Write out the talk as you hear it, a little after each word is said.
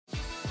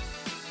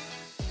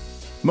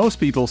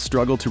Most people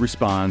struggle to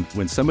respond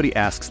when somebody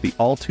asks the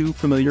all too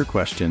familiar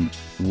question,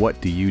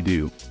 what do you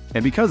do?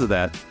 And because of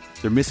that,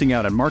 they're missing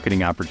out on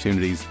marketing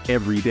opportunities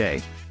every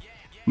day.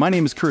 My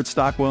name is Kurt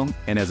Stockwell,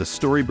 and as a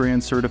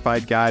StoryBrand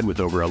certified guide with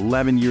over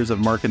 11 years of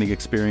marketing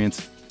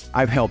experience,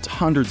 I've helped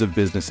hundreds of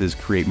businesses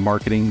create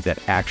marketing that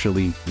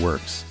actually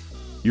works.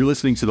 You're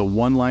listening to the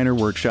One-Liner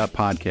Workshop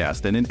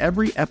podcast, and in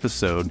every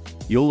episode,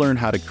 you'll learn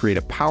how to create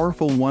a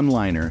powerful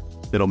one-liner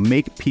that'll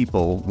make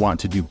people want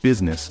to do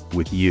business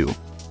with you.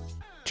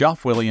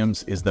 Joff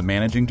Williams is the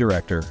managing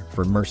director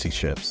for Mercy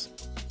Ships,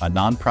 a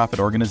nonprofit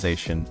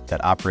organization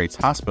that operates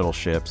hospital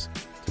ships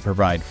to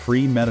provide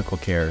free medical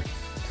care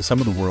to some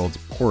of the world's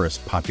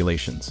poorest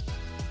populations.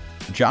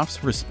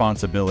 Joff's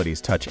responsibilities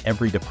touch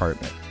every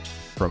department,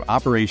 from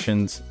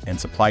operations and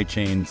supply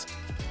chains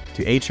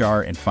to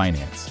HR and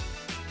finance.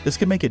 This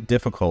can make it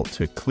difficult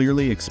to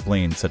clearly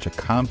explain such a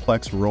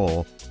complex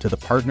role to the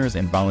partners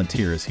and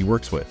volunteers he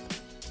works with.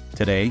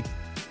 Today,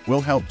 we'll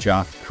help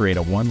Joff create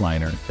a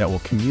one-liner that will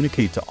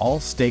communicate to all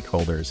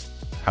stakeholders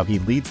how he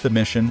leads the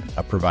mission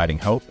of providing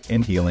hope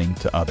and healing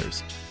to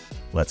others.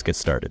 Let's get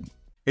started.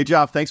 Hey,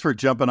 Joff, thanks for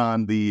jumping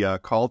on the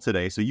call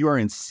today. So you are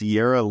in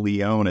Sierra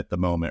Leone at the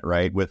moment,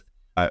 right? With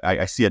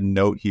I see a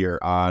note here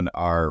on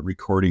our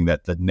recording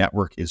that the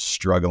network is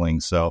struggling.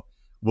 So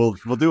we'll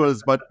do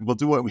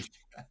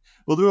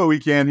what we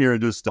can here,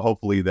 and just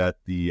hopefully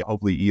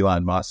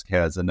Elon Musk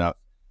has enough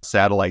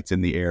satellites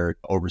in the air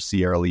over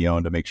Sierra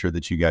Leone to make sure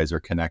that you guys are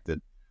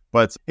connected.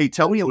 But hey,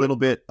 tell me a little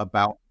bit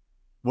about,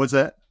 what's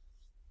that?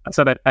 I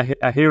said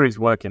I hear he's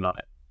working on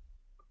it.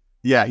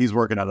 Yeah, he's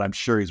working on it. I'm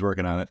sure he's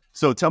working on it.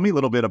 So tell me a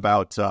little bit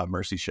about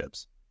Mercy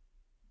Ships.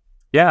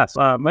 Yes,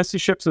 Mercy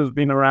Ships has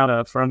been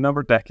around for a number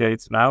of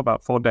decades now,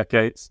 about 4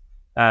 decades,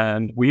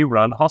 and we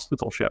run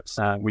hospital ships.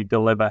 We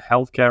deliver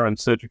healthcare and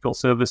surgical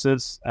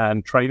services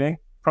and training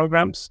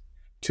programs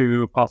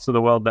to parts of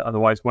the world that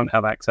otherwise wouldn't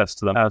have access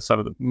to them.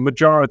 So the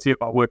majority of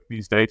our work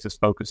these days is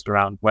focused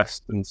around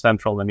West and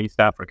Central and East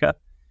Africa.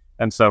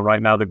 And so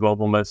right now the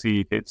Global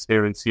Mercy is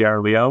here in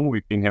Sierra Leone.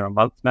 We've been here a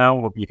month now.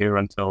 We'll be here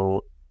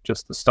until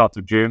just the start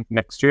of June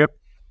next year.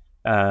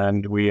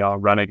 And we are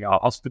running our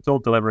hospital,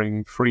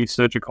 delivering free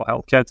surgical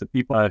healthcare to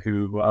people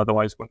who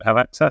otherwise wouldn't have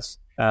access.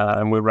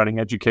 And we're running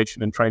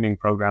education and training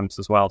programs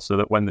as well, so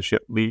that when the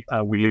ship leaves,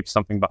 we leave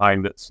something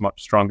behind that's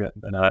much stronger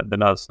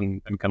than us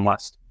and can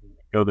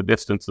go the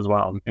distance as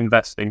well,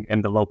 investing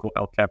in the local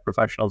healthcare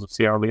professionals of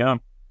Sierra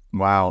Leone.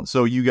 Wow.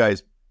 So you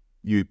guys,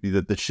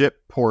 the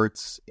ship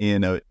ports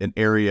in an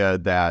area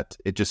that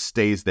it just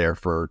stays there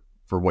for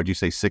what you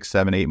say, 6,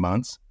 7, 8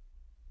 months?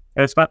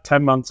 It's about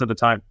 10 months at a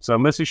time. So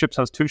Mercy Ships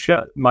has 2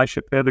 ships, my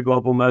ship here, the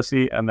Global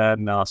Mercy, and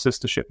then our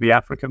sister ship, the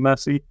Africa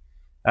Mercy.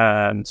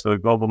 And so the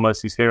Global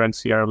Mercy is here in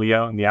Sierra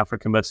Leone, and the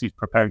Africa Mercy is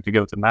preparing to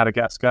go to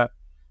Madagascar.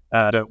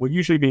 We'll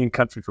usually be in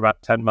country for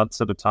about 10 months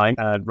at a time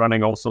and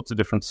running all sorts of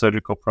different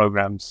surgical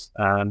programs.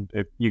 And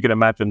if you can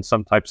imagine,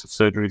 some types of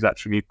surgeries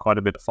actually need quite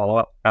a bit of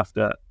follow-up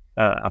after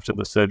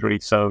the surgery.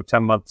 So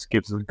 10 months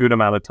gives us a good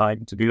amount of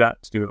time to do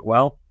that, to do it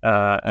well,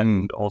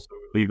 and also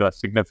leave a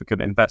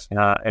significant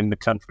investment in the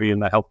country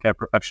and the healthcare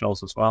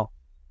professionals as well.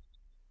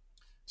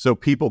 So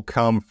people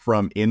come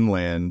from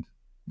inland,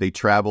 they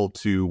travel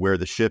to where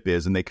the ship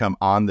is, and they come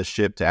on the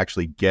ship to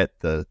actually get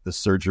the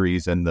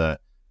surgeries and the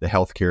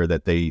healthcare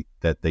that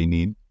they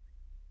need?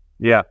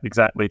 Yeah,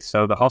 exactly.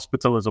 So the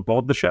hospital is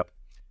aboard the ship.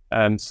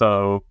 And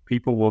so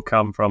people will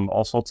come from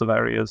all sorts of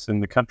areas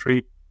in the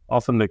country.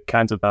 Often the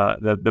kinds of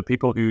the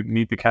people who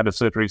need the kind of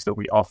surgeries that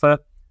we offer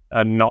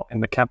are not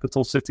in the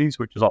capital cities,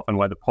 which is often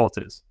where the port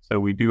is. So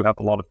we do have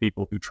a lot of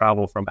people who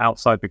travel from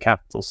outside the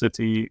capital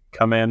city,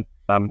 come in.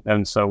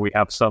 And so we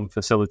have some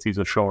facilities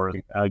ashore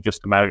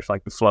just to manage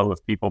like the flow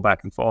of people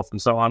back and forth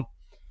and so on.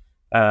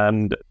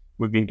 And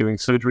we've been doing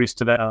surgeries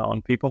today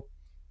on people.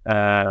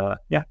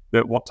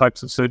 What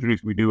types of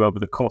surgeries we do over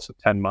the course of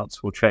 10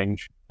 months will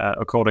change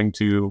according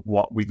to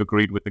what we've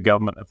agreed with the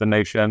government of the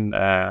nation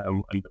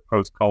and the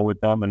protocol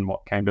with them and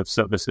what kind of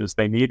services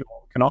they need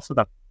or can offer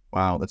them.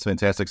 Wow, that's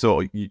fantastic.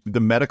 So the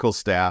medical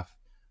staff,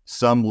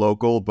 some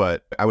local,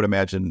 but I would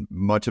imagine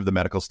much of the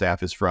medical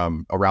staff is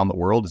from around the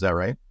world. Is that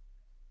right?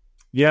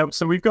 Yeah,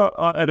 so we've got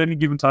at any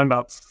given time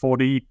about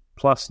 40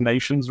 plus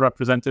nations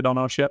represented on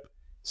our ship.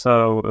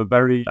 So a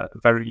very,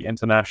 very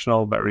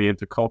international, very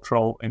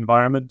intercultural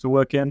environment to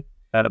work in.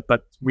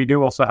 But we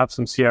do also have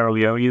some Sierra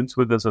Leoneans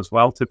with us as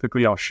well,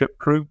 typically our ship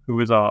crew, who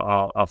is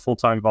our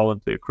full-time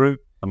volunteer crew.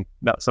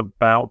 That's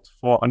about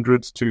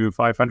 400 to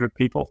 500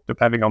 people,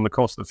 depending on the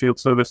course of the field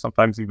service,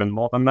 sometimes even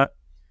more than that.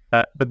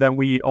 But then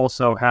we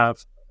also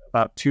have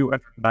about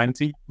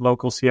 290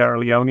 local Sierra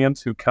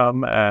Leoneans who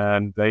come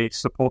and they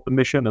support the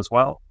mission as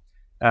well.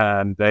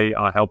 And they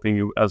are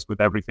helping us with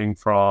everything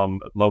from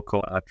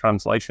local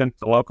translation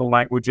to local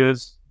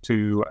languages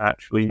to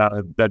actually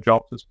their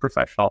jobs as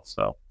professionals.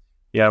 So,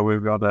 yeah,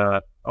 we've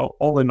got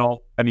all in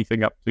all,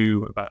 anything up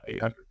to about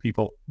 800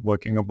 people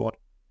working aboard.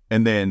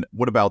 And then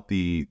what about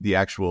the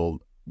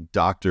actual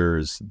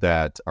doctors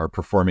that are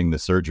performing the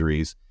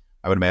surgeries?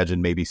 I would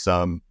imagine maybe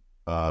some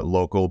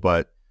local,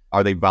 but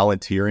Are they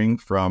volunteering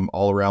from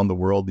all around the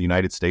world, the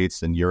United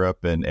States and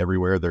Europe and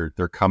everywhere?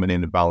 They're coming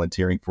in and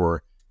volunteering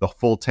for the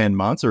full 10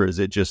 months, or is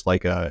it just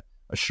like a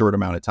short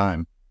amount of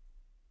time?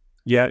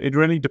 Yeah, it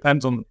really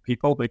depends on the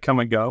people. They come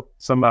and go.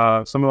 Some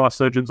of our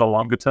surgeons are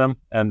longer term,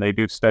 and they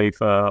do stay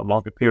for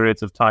longer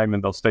periods of time,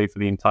 and they'll stay for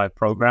the entire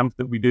program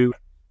that we do.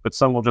 But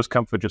some will just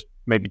come for just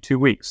maybe 2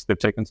 weeks. They've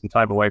taken some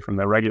time away from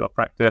their regular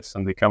practice,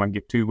 and they come and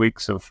give 2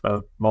 weeks of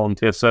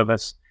volunteer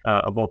service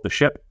aboard the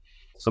ship.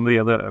 Some of the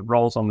other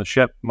roles on the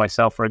ship,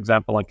 myself, for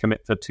example, I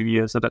commit for 2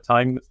 years at a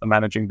time as the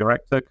managing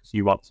director, because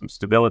you want some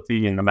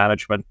stability in the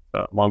management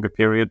for longer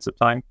periods of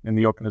time in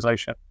the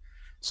organization.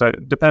 So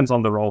it depends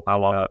on the role, how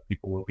long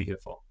people will be here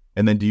for.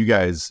 And then do you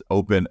guys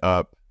open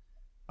up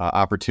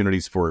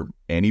opportunities for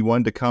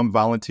anyone to come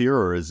volunteer,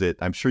 or is it,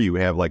 I'm sure you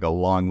have like a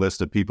long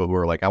list of people who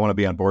are like, I want to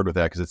be on board with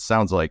that, because it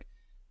sounds like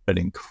an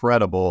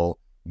incredible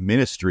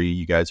ministry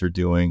you guys are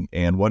doing,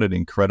 and what an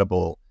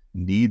incredible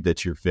need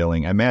that you're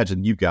filling. I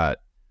imagine you've got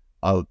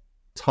a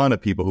ton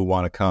of people who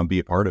want to come be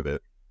a part of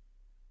it.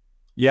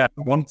 Yeah,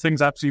 one of the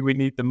things actually we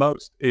need the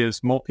most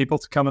is more people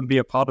to come and be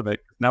a part of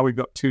it. Now we've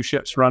got 2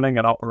 ships running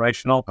and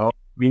operational.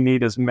 We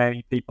need as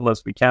many people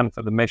as we can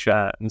for the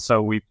mission. And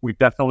so we've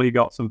definitely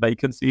got some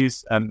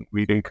vacancies, and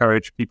we'd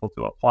encourage people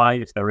to apply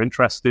if they're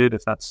interested,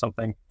 if that's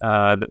something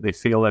that they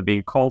feel they're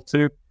being called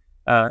to.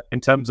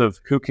 In terms of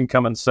who can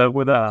come and serve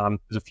with it,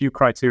 there's a few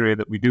criteria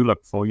that we do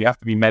look for. You have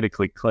to be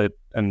medically cleared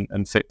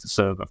and fit to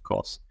serve, of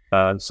course.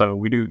 So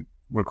we do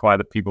require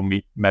that people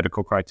meet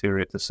medical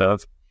criteria to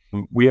serve.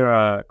 We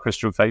are a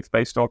Christian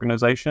faith-based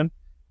organization,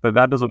 but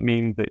that doesn't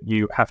mean that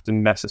you have to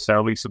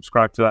necessarily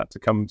subscribe to that to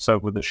come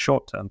serve with us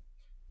short term.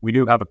 We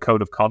do have a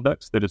code of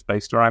conduct that is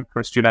based around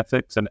Christian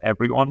ethics, and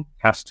everyone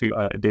has to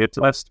adhere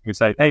to this. We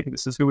say, hey,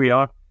 this is who we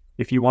are.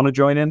 If you want to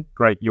join in,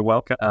 great, you're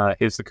welcome.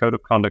 Here's the code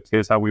of conduct.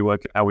 Here's how we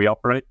work, how we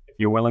operate. If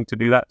you're willing to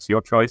do that, it's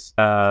your choice.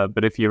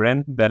 But if you're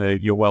in, then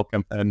you're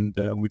welcome, and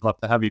we'd love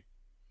to have you.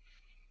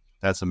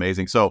 That's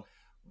amazing. So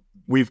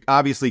we've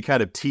obviously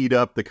kind of teed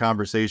up the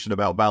conversation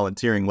about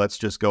volunteering. Let's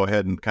just go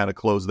ahead and kind of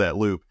close that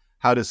loop.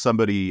 How does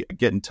somebody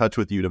get in touch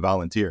with you to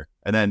volunteer?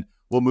 And then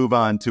we'll move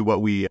on to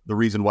the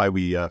reason why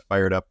we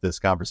fired up this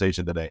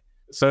conversation today.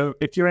 So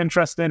if you're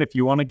interested, if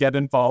you want to get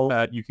involved,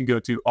 you can go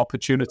to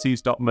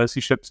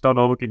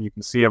opportunities.mercyships.org, and you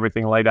can see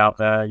everything laid out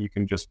there. You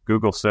can just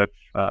Google search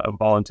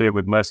volunteer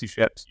with Mercy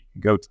Ships. You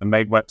can go to the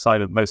main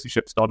website of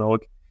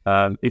mercyships.org.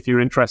 If you're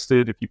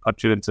interested, if you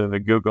punch it into the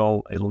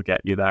Google, it'll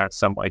get you there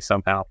some way,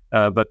 somehow.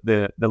 But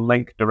the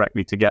link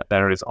directly to get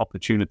there is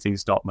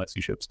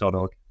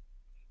opportunities.mercyships.org.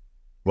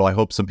 Well, I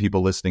hope some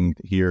people listening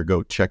here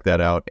go check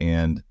that out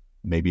and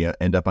maybe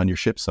end up on your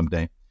ship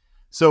someday.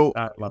 So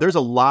there's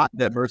a lot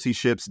that Mercy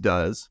Ships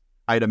does.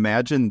 I'd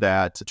imagine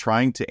that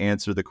trying to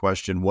answer the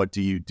question, what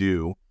do you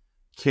do,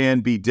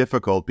 can be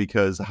difficult,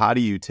 because how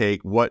do you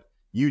take what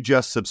you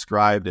just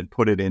subscribed and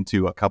put it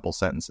into a couple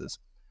sentences?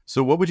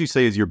 So what would you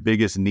say is your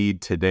biggest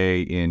need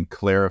today in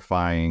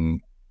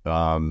clarifying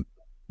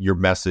your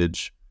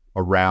message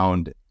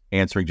around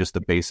answering just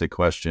the basic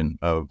question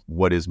of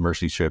what is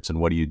Mercy Ships and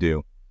what do you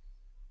do?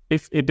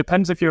 It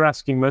depends if you're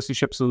asking Mercy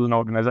Ships as an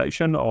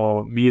organization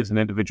or me as an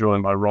individual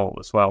in my role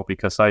as well,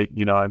 because I'm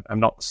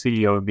not the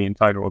CEO of the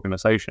entire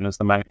organization. As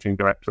the managing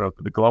director of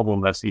the global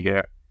Mercy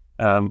here,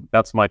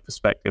 that's my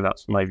perspective,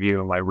 that's my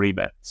view and my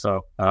remit.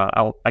 So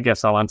I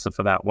guess I'll answer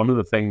for that. One of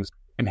the things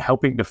in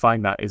helping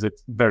define that is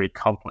it's very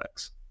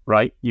complex,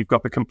 right? You've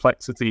got the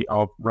complexity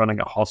of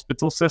running a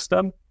hospital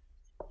system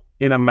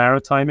in a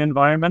maritime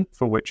environment,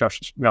 for which our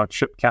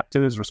ship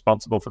captain is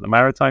responsible for the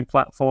maritime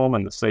platform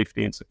and the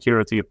safety and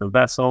security of the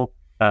vessel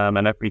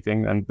and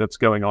everything that's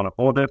going on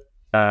aboard it.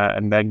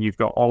 And then you've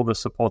got all the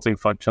supporting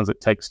functions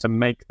it takes to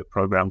make the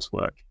programs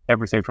work.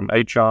 Everything from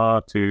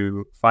HR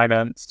to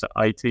finance to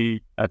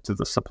IT to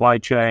the supply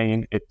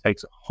chain. It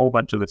takes a whole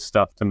bunch of this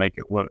stuff to make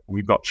it work.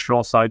 We've got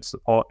shoreside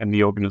support in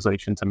the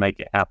organization to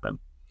make it happen.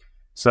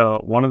 So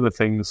one of the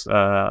things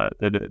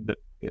that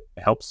it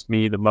helps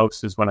me the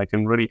most is when I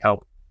can really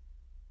help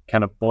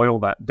kind of boil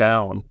that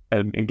down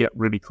and get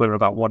really clear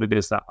about what it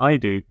is that I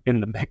do in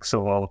the mix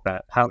of all of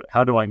that.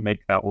 How do I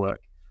make that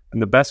work?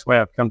 And the best way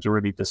I've come to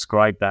really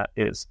describe that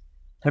is,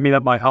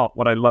 at my heart,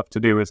 what I love to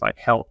do is I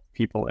help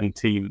people and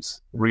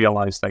teams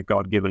realize their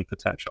God-given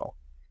potential.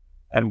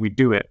 And we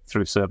do it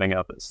through serving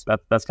others.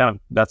 That's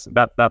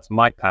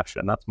my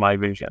passion. That's my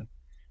vision.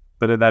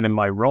 But then in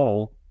my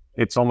role,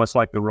 it's almost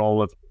like the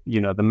role of,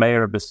 the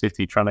mayor of the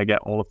city trying to get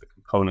all of the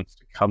components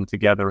to come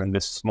together in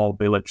this small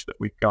village that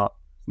we've got.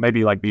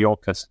 Maybe like the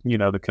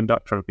orchestra, the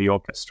conductor of the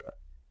orchestra.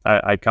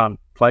 I can't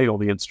play all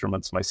the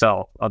instruments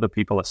myself. Other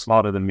people are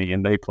smarter than me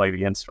and they play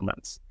the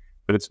instruments.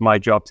 But it's my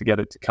job to get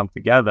it to come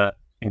together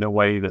in a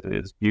way that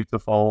is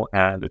beautiful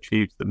and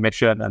achieves the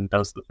mission and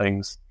does the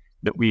things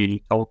that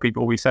we told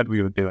people we said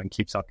we would do and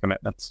keeps our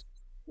commitments.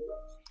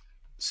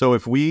 So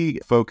if we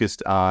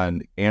focused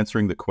on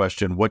answering the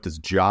question, what does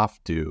Joff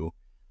do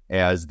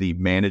as the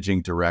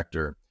managing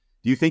director,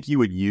 do you think you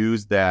would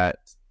use that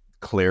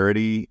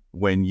clarity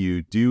when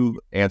you do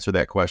answer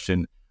that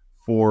question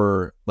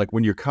for like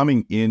when you're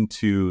coming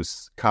into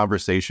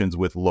conversations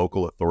with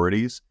local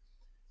authorities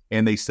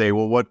and they say,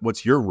 well,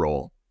 what's your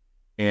role?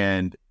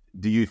 And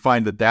do you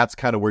find that that's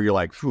kind of where you're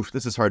like,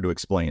 this is hard to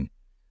explain.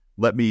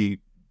 Let me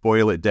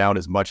boil it down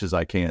as much as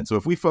I can. So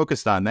if we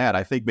focused on that,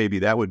 I think maybe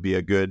that would be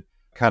a good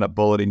kind of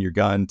bullet in your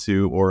gun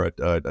or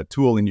a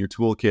tool in your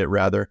toolkit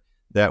rather,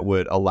 that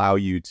would allow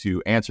you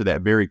to answer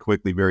that very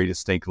quickly, very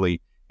distinctly.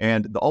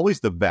 And always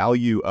the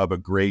value of a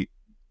great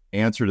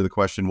answer to the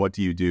question, what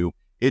do you do?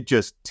 It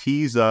just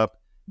tees up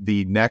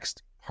the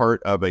next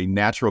part of a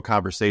natural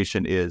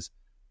conversation is,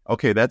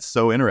 okay, that's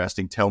so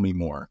interesting. Tell me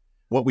more.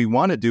 What we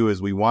want to do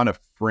is we want to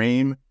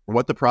frame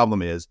what the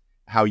problem is,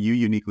 how you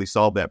uniquely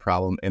solve that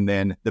problem, and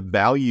then the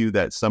value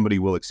that somebody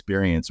will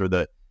experience or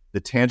the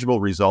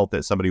tangible result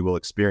that somebody will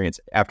experience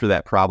after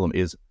that problem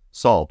is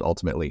solved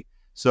ultimately.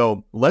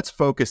 So let's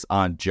focus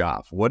on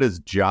Joff. What does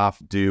Joff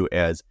do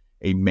as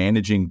a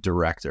managing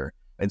director?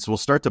 And so we'll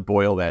start to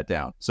boil that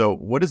down. So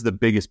what is the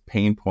biggest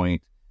pain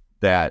point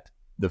that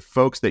the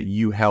folks that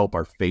you help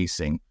are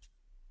facing?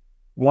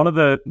 One of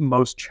the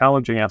most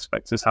challenging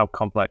aspects is how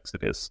complex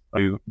it is.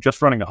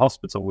 Just running a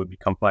hospital would be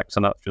complex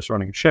enough. Just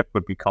running a ship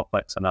would be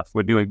complex enough.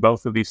 We're doing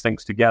both of these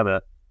things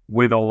together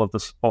with all of the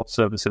support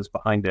services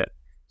behind it.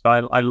 So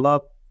I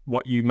love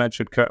what you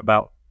mentioned, Kurt,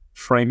 about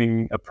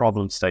framing a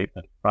problem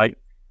statement, right?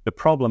 The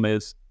problem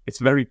is it's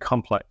very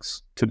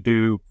complex to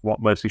do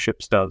what Mercy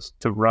Ships does,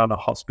 to run a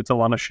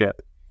hospital on a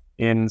ship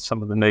in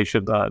some of the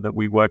nations that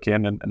we work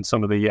in and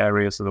some of the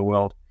areas of the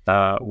world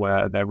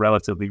where they're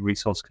relatively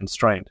resource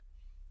constrained.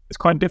 It's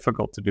quite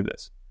difficult to do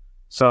this.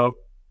 So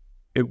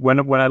when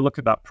I look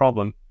at that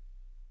problem,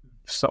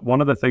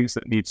 one of the things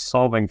that needs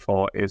solving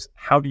for is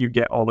how do you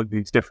get all of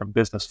these different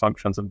business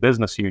functions and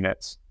business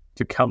units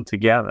to come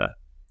together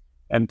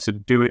and to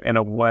do it in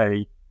a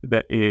way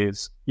that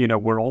is,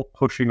 we're all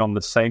pushing on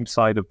the same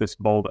side of this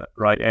boulder,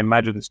 right?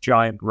 Imagine this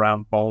giant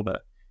round boulder.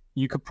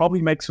 You could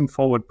probably make some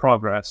forward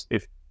progress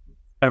if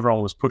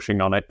everyone was pushing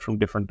on it from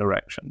different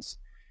directions.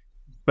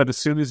 But as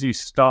soon as you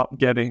start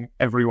getting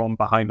everyone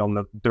behind on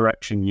the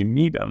direction you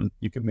need them,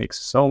 you can make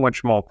so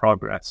much more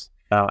progress.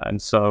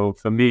 And so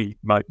for me,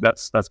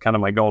 that's kind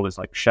of my goal, is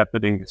like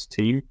shepherding this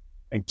team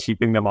and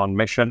keeping them on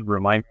mission,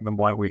 reminding them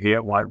why we're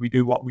here, why we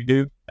do what we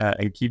do,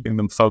 and keeping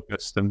them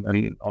focused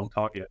and on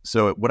target.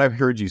 So what I've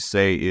heard you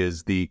say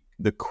is the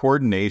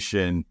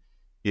coordination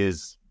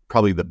is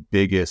probably the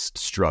biggest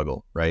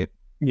struggle, right?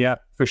 Yeah,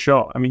 for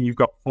sure. I mean, you've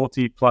got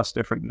 40 plus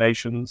different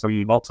nations, so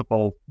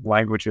multiple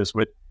languages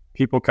with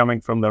people coming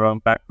from their own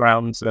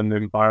backgrounds and the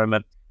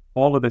environment.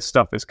 All of this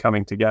stuff is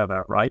coming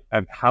together, right?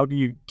 And how do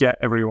you get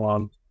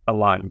everyone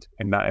aligned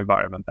in that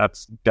environment?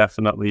 That's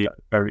definitely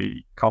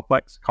very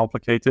complex,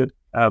 complicated,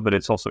 but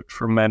it's also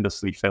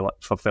tremendously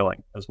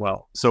fulfilling as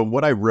well. So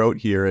what I wrote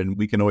here, and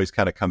we can always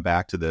kind of come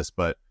back to this,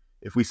 but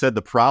if we said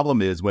the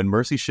problem is when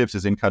Mercy Ships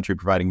is in country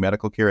providing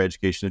medical care,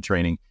 education, and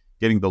training,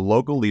 getting the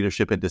local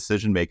leadership and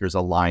decision makers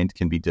aligned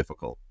can be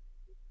difficult.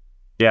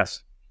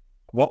 Yes.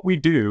 What we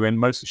do in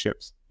Mercy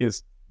Ships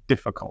is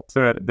difficult.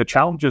 The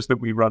challenges that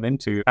we run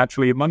into,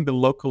 actually among the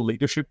local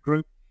leadership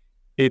group,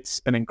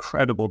 it's an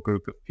incredible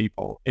group of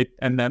people.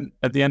 And then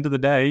at the end of the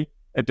day,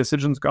 a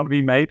decision's got to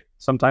be made.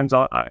 Sometimes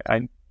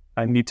I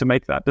need to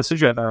make that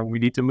decision, or we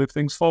need to move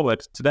things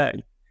forward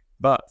today.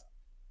 But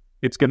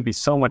it's going to be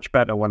so much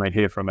better when I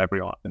hear from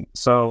everyone. And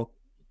so,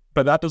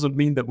 but that doesn't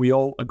mean that we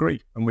all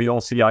agree and we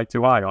all see eye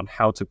to eye on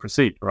how to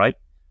proceed, right?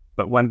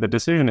 But when the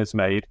decision is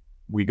made,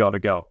 we got to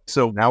go.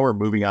 So now we're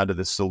moving on to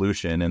the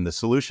solution, and the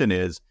solution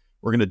is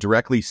we're going to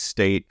directly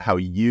state how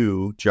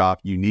you, Joff,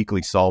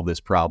 uniquely solve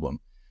this problem.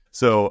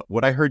 So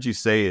what I heard you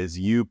say is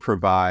you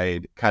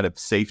provide kind of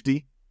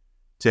safety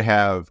to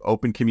have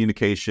open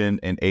communication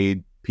and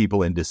aid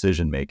people in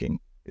decision-making.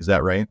 Is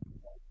that right?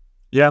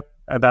 Yeah,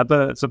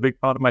 that's a big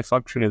part of my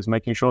function, is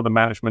making sure the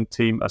management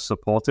team are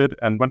supported.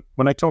 And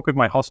when I talk with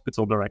my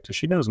hospital director,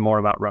 she knows more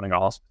about running a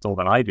hospital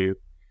than I do.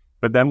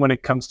 But then when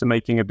it comes to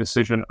making a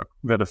decision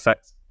that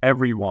affects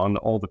everyone,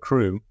 all the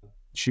crew,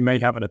 she may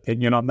have an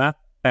opinion on that.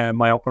 And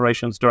my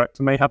operations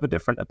director may have a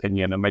different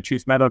opinion, and my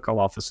chief medical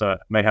officer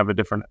may have a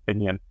different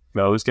opinion.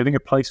 It's getting a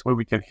place where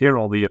we can hear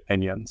all the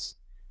opinions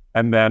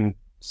and then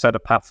set a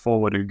path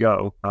forward to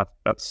go.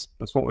 That's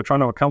what we're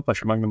trying to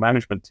accomplish among the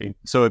management team.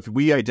 So if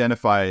we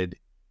identified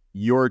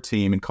your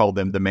team and called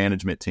them the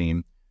management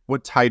team,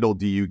 what title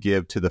do you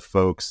give to the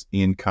folks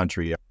in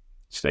country?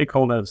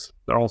 Stakeholders.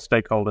 They're all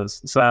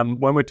stakeholders. So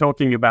when we're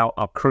talking about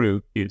our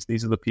crew,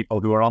 these are the people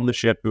who are on the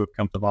ship who have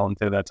come to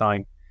volunteer their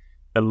time.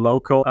 The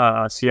local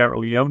Sierra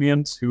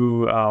Leoneans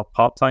who are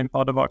part-time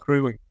part of our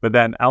crew. But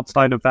then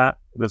outside of that,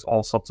 there's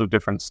all sorts of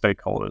different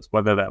stakeholders,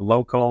 whether they're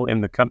local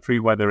in the country,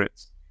 whether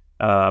it's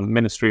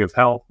Ministry of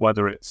Health,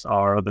 whether it's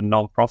our other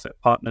non-profit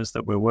partners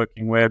that we're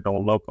working with, or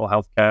local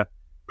healthcare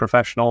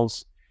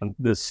professionals. And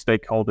there's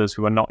stakeholders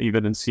who are not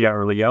even in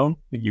Sierra Leone.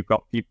 You've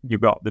got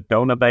the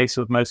donor base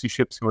of Mercy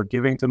Ships who are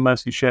giving to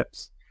Mercy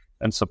Ships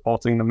and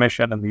supporting the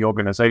mission and the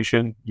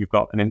organization. You've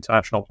got an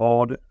international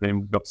board, then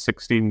we've got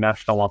 16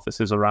 national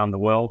offices around the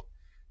world.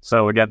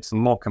 So again, some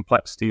more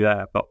complexity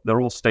there, but they're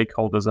all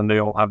stakeholders and they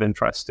all have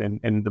interest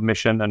in the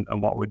mission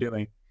and what we're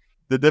doing.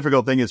 The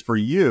difficult thing is for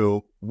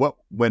you,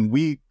 when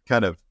we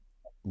kind of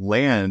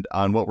land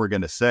on what we're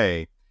going to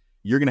say,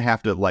 you're going to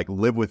have to like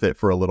live with it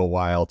for a little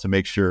while to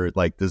make sure,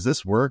 like, does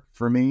this work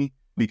for me?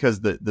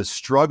 Because the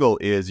struggle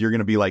is you're going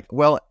to be like,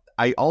 well,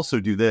 I also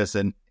do this,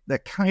 and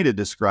that kind of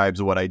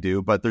describes what I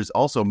do, but there's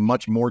also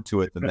much more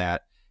to it than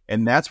that.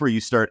 And that's where you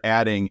start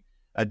adding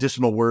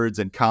additional words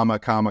and comma,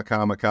 comma,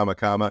 comma, comma,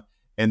 comma.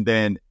 And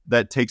then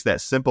that takes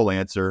that simple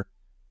answer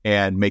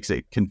and makes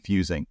it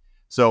confusing.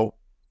 So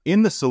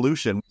in the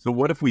solution, so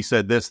what if we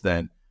said this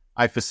then?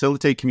 I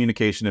facilitate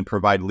communication and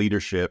provide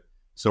leadership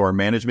so our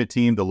management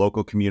team, the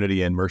local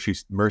community, and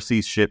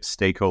Mercy Ship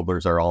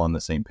stakeholders are all on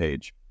the same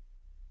page.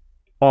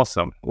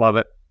 Awesome. Love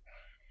it.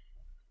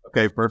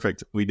 Okay,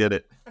 perfect. We did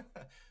it.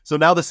 So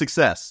now the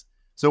success.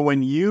 So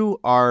when you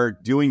are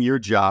doing your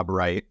job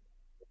right,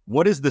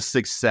 what is the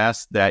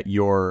success that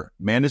your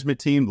management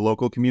team, the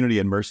local community,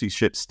 and Mercy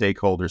Ship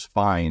stakeholders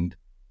find?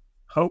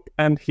 Hope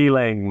and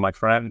healing, my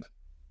friend.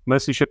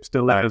 Mercy Ship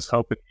still delivers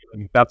hope and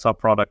healing. That's our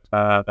product.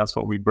 That's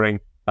what we bring.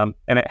 And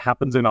it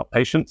happens in our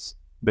patients.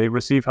 They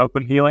receive hope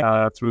and healing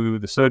through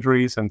the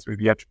surgeries and through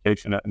the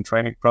education and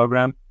training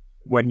program.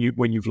 When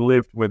you've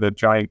lived with a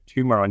giant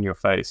tumor on your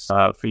face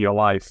for your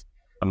life,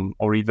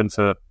 or even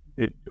for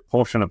a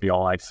portion of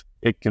your life,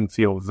 it can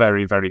feel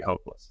very, very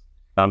hopeless.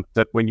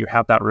 That when you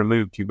have that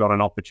removed, you've got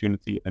an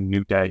opportunity, a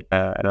new day,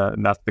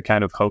 and that's the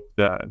kind of hope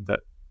that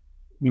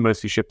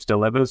Mercy Ships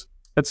delivers.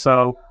 And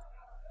so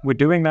we're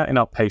doing that in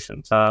our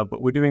patients,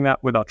 but we're doing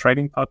that with our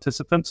training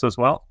participants as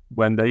well.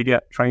 When they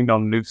get trained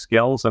on new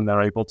skills and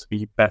they're able to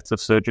be better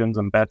surgeons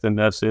and better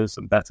nurses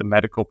and better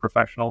medical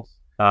professionals,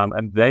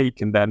 and they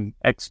can then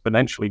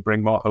exponentially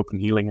bring more hope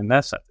and healing in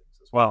their settings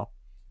as well.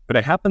 But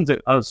it happens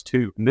at us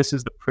too, and this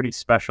is the pretty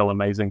special,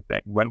 amazing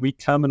thing. When we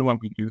come and when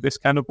we do this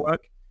kind of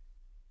work,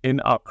 in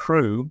our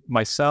crew,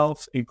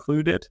 myself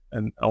included,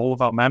 and all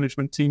of our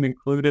management team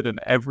included, and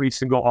every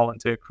single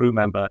volunteer crew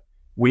member,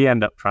 we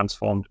end up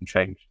transformed and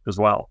changed as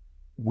well.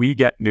 We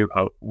get new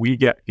hope. We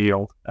get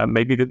healed.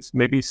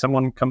 Maybe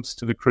someone comes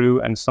to the crew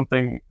and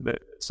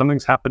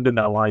something's happened in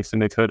their life,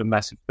 and they've heard a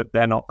message that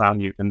they're not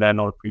valued and they're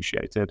not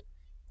appreciated.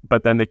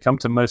 But then they come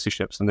to Mercy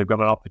Ships and they've got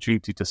an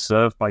opportunity to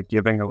serve by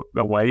giving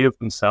away of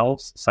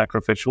themselves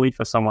sacrificially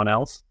for someone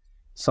else.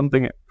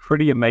 Something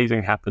pretty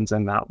amazing happens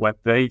in that, where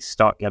they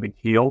start getting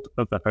healed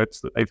of the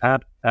hurts that they've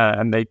had,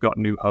 and they've got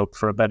new hope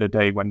for a better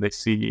day when they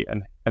see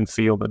and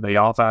feel that they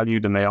are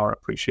valued and they are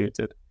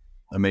appreciated.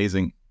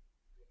 Amazing.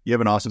 You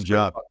have an awesome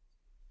job.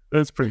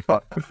 It's pretty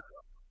fun.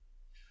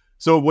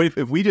 So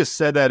if we just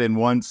said that in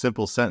one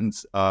simple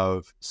sentence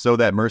of, so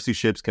that Mercy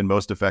Ships can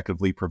most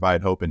effectively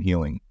provide hope and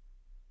healing.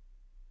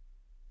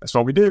 That's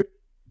what we do.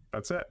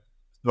 That's it.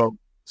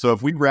 So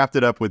if we wrapped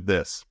it up with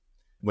this: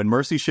 when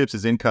Mercy Ships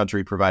is in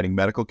country providing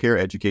medical care,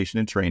 education,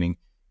 and training,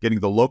 getting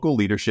the local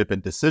leadership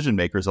and decision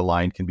makers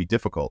aligned can be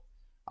difficult.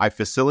 I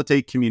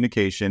facilitate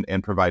communication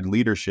and provide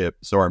leadership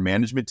so our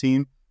management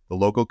team, the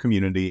local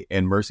community,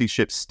 and Mercy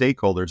Ships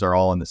stakeholders are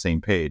all on the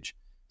same page,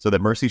 so that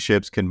Mercy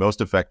Ships can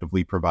most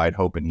effectively provide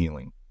hope and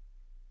healing.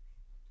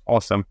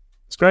 Awesome.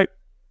 It's great.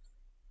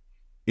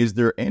 Is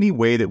there any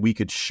way that we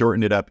could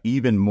shorten it up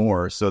even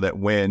more so that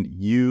when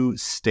you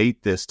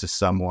state this to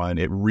someone,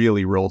 it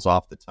really rolls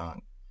off the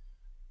tongue?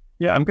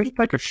 Yeah, I'm going to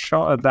take a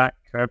shot at that,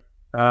 Kurt,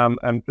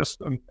 and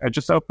just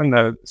open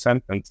the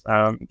sentence,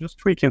 just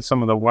tweaking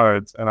some of the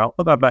words, and I'll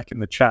put that back in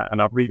the chat,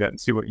 and I'll read it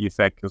and see what you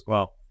think as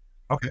well.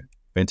 Okay,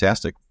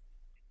 fantastic.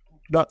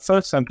 That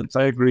first sentence,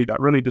 I agree, that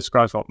really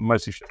describes what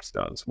Mercy Ships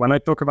does. When I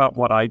talk about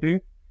what I do,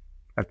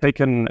 I've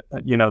taken,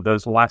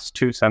 those last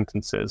two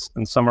sentences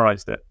and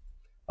summarized it.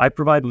 I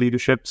provide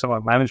leadership so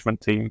our management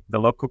team, the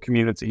local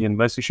community, and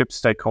Mercy Ships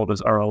stakeholders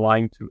are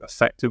aligned to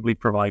effectively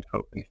provide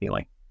hope and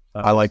healing.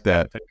 I like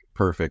that.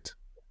 Perfect.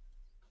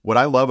 What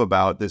I love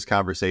about this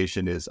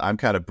conversation is I'm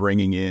kind of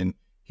bringing in,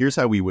 here's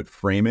how we would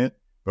frame it,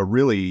 but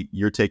really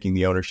you're taking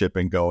the ownership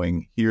and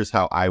going, here's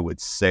how I would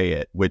say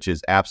it, which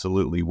is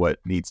absolutely what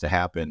needs to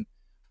happen.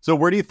 So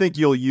where do you think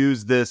you'll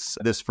use this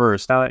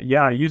first? I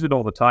use it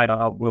all the time.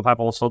 We'll have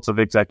all sorts of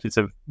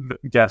executive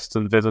guests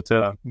and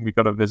visitors. We've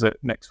got a visit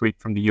next week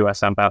from the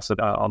US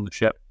ambassador on the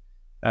ship.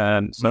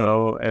 And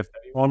so if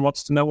anyone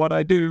wants to know what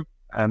I do,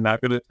 I'm not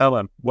going to tell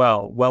them,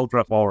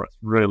 Well-Dressed Walrus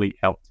really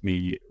helped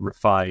me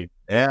refine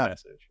the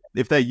message.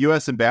 If that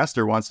US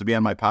ambassador wants to be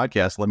on my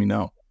podcast, let me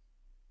know.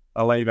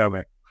 I'll let you know,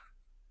 man.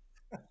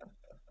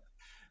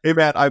 Hey,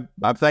 Matt,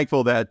 I'm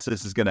thankful that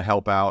this is going to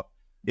help out.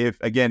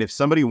 If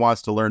somebody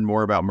wants to learn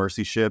more about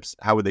Mercy Ships,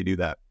 how would they do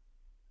that?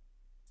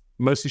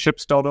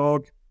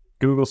 mercyships.org.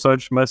 Google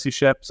search Mercy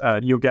Ships.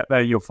 You'll get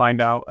there. You'll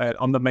find out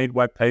on the main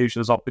webpage,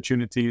 there's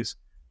opportunities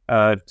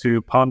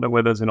to partner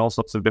with us in all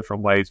sorts of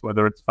different ways,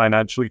 whether it's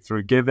financially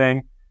through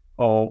giving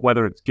or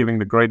whether it's giving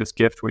the greatest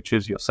gift, which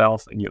is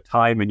yourself and your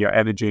time and your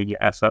energy and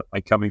your effort by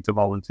coming to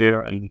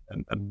volunteer and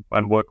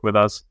work with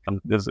us.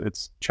 And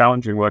it's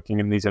challenging working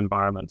in these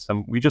environments.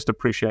 And we just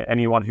appreciate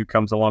anyone who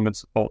comes along and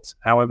supports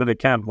however they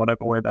can,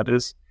 whatever way that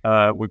is.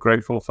 We're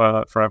grateful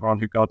for everyone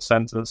who God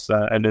sends us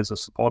and is a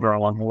supporter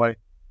along the way.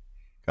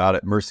 Got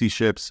it.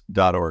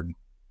 mercyships.org.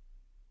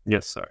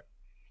 Yes, sir.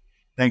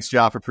 Thanks,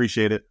 Joff.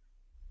 Appreciate it.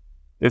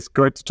 It's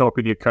great to talk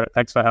with you, Kurt.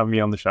 Thanks for having me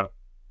on the show.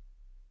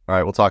 All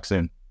right, we'll talk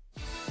soon.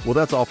 Well,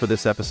 that's all for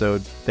this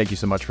episode. Thank you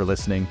so much for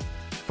listening.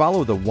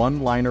 Follow the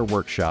One-Liner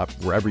Workshop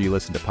wherever you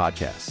listen to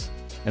podcasts.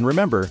 And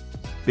remember,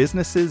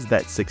 businesses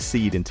that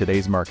succeed in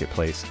today's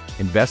marketplace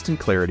invest in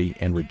clarity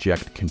and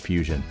reject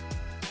confusion.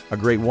 A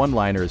great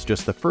one-liner is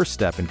just the first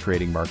step in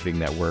creating marketing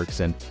that works.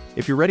 And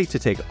if you're ready to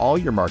take all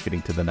your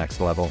marketing to the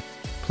next level,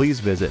 please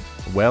visit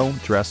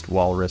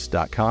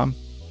welldressedwalrus.com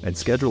and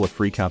schedule a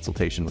free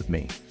consultation with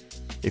me.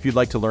 If you'd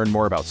like to learn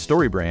more about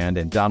StoryBrand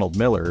and Donald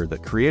Miller, the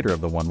creator of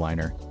the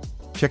one-liner,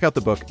 check out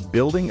the book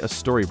Building a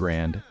Story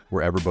Brand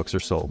wherever books are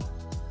sold.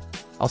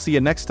 I'll see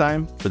you next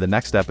time for the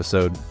next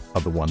episode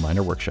of the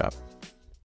One-Liner Workshop.